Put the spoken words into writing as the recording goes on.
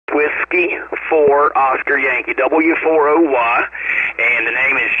Whiskey 4 Oscar Yankee, W4OY, and the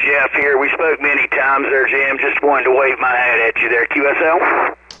name is Jeff here. We spoke many times there, Jim. Just wanted to wave my hat at you there,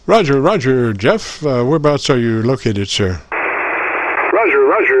 QSL. Roger, Jeff. Whereabouts are you located, sir?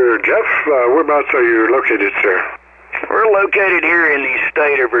 Roger, Jeff. Whereabouts are you located, sir? We're located here in the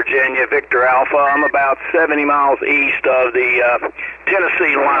state of Virginia, Victor Alpha. I'm about 70 miles east of the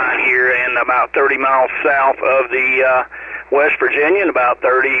Tennessee line here and about 30 miles south of the West Virginia and about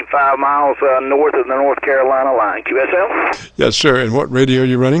 35 miles north of the North Carolina line. QSL? Yes, sir. And what radio are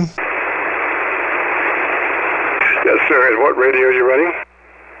you running? Yes, sir. And what radio are you running?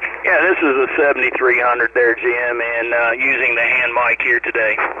 Yeah, this is a 7300 there, Jim, and using the hand mic here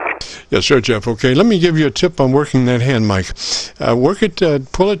today. Yes, sir, Jeff. Okay, let me give you a tip on working that hand mic.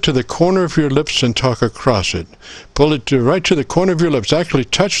 Pull it to the corner of your lips and talk across it. Pull it right to the corner of your lips. Actually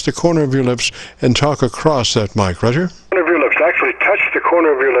touch the corner of your lips and talk across that mic. Roger? Corner of your lips. Actually touch the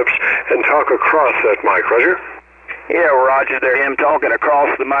corner of your lips and talk across that mic. Roger? Yeah, Roger there. Him talking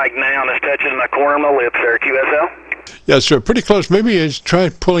across the mic now and it's touching my corner of my lips there, QSL. Yes, sir. Pretty close. Maybe try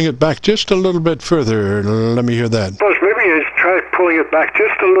pulling it back just a little bit further. Let me hear that. Maybe try pulling it back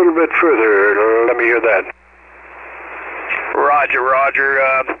just a little bit further. Let me hear that. Roger.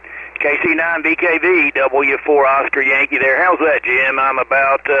 KC9VKV, W4 Oscar Yankee there. How's that, Jim? I'm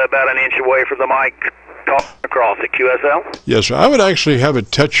about an inch away from the mic. Talking across it, QSL? Yes, sir. I would actually have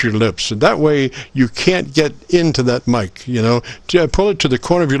it touch your lips. And that way you can't get into that mic, you know. Pull it to the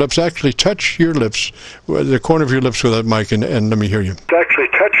corner of your lips. Actually touch your lips, the corner of your lips with that mic, and let me hear you. Actually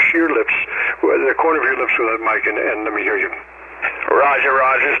touch your lips, the corner of your lips with that mic, and let me hear you. Roger.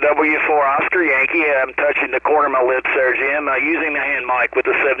 It's W4 Oscar Yankee. I'm touching the corner of my lips there, Jim, using the hand mic with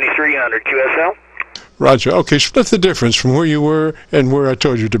the 7300 QSL. Roger. Okay, split the difference from where you were and where I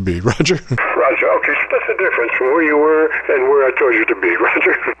told you to be. Roger. Okay, split the difference from where you were and where I told you to be.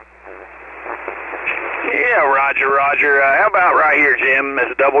 Roger. Yeah, Roger. How about right here, Jim?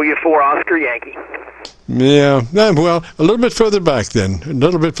 It's W4 Oscar Yankee. Yeah, well, a little bit further back then. A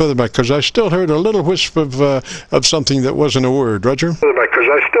little bit further back, because I still heard a little wisp of something that wasn't a word. Roger? Because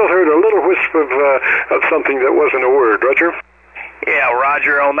I still heard a little wisp of something that wasn't a word. Roger? Yeah,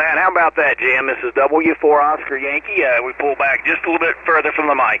 Roger on that. How about that, Jim? This is W4 Oscar Yankee. We pull back just a little bit further from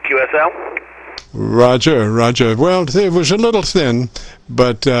the mic. QSL? Roger. Well, it was a little thin,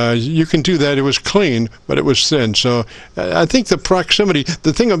 but you can do that. It was clean, but it was thin. So I think the proximity,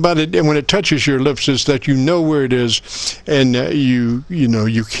 the thing about it, and when it touches your lips, is that you know where it is, and you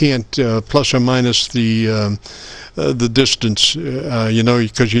can't plus or minus the distance,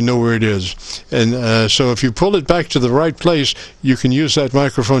 because you know where it is. And so if you pull it back to the right place, you can use that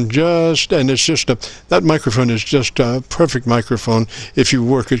microphone that microphone is just a perfect microphone if you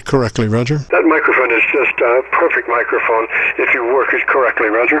work it correctly, Roger. That microphone is just a perfect microphone if you work it correctly,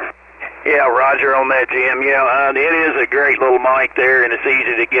 Roger. Yeah, Roger on that, Jim. Yeah, it is a great little mic there, and it's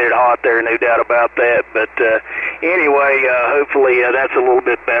easy to get it hot there, no doubt about that. But anyway, hopefully that's a little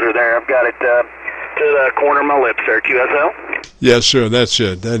bit better there. I've got it to the corner of my lips there, QSL. Yes, sir, that's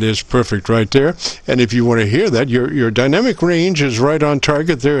it. That is perfect right there. And if you want to hear that, your dynamic range is right on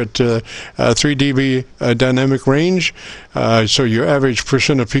target there at 3 dB dynamic range. So your average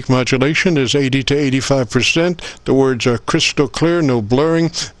percent of peak modulation is 80 to 85%. The words are crystal clear, no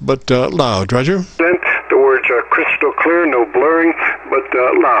blurring, but loud. Roger? The words are crystal clear, no blurring, but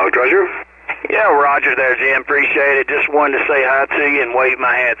loud. Roger? Yeah, Roger there, Jim. Appreciate it. Just wanted to say hi to you and wave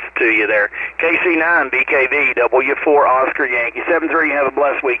my hats to you there. KC9VKV, W4 Oscar Yankee 73. Have a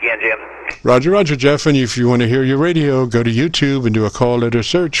blessed weekend, Jim. Roger, Jeff. And if you want to hear your radio, go to YouTube and do a call letter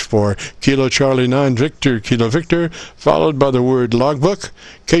search for Kilo Charlie 9 Victor, Kilo Victor, followed by the word logbook.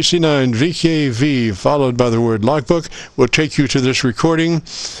 KC9VKV, followed by the word logbook, will take you to this recording.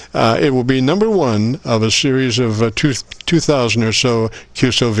 It will be number 1 of a series of 2,000 or so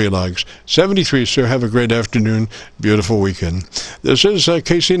Qso-Vlogs. 73, sir. Have a great afternoon. Beautiful weekend. This is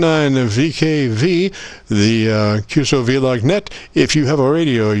KC9VKV, the Qso-Vlog net. If you have a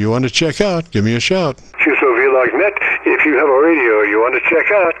radio you want to check out, give me a shout. Qso-Vlog net. If you have a radio you want to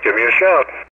check out, give me a shout.